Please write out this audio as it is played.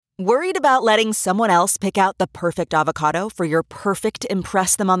Worried about letting someone else pick out the perfect avocado for your perfect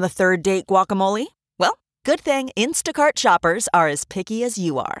impress them on the third date guacamole? Well, good thing Instacart shoppers are as picky as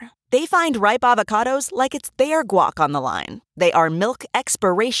you are. They find ripe avocados like it's their guac on the line. They are milk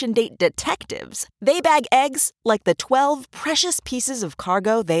expiration date detectives. They bag eggs like the 12 precious pieces of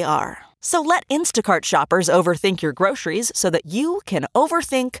cargo they are. So let Instacart shoppers overthink your groceries so that you can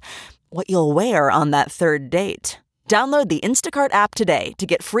overthink what you'll wear on that third date. Download the Instacart app today to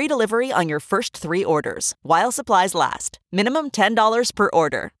get free delivery on your first 3 orders, while supplies last. Minimum $10 per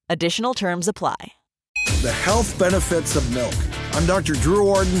order. Additional terms apply. The health benefits of milk. I'm Dr. Drew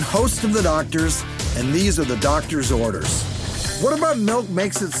Ordon, host of The Doctors, and these are the doctor's orders. What about milk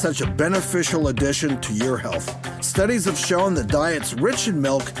makes it such a beneficial addition to your health? Studies have shown that diets rich in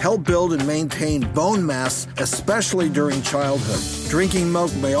milk help build and maintain bone mass, especially during childhood. Drinking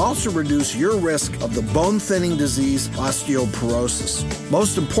milk may also reduce your risk of the bone-thinning disease osteoporosis.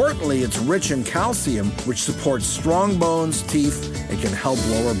 Most importantly, it's rich in calcium, which supports strong bones, teeth, and can help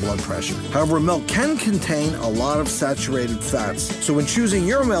lower blood pressure. However, milk can contain a lot of saturated fats, so when choosing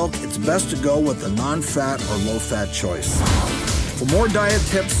your milk, it's best to go with a non-fat or low-fat choice. For more diet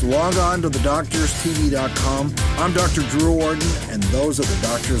tips, log on to thedoctorstv.com. I'm Dr. Drew Ordon, and those are the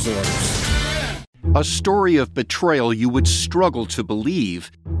doctor's orders. A story of betrayal you would struggle to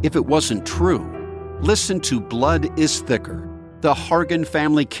believe if it wasn't true. Listen to Blood is Thicker, the Hargan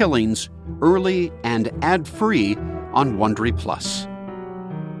family killings, early and ad-free on Wondery Plus.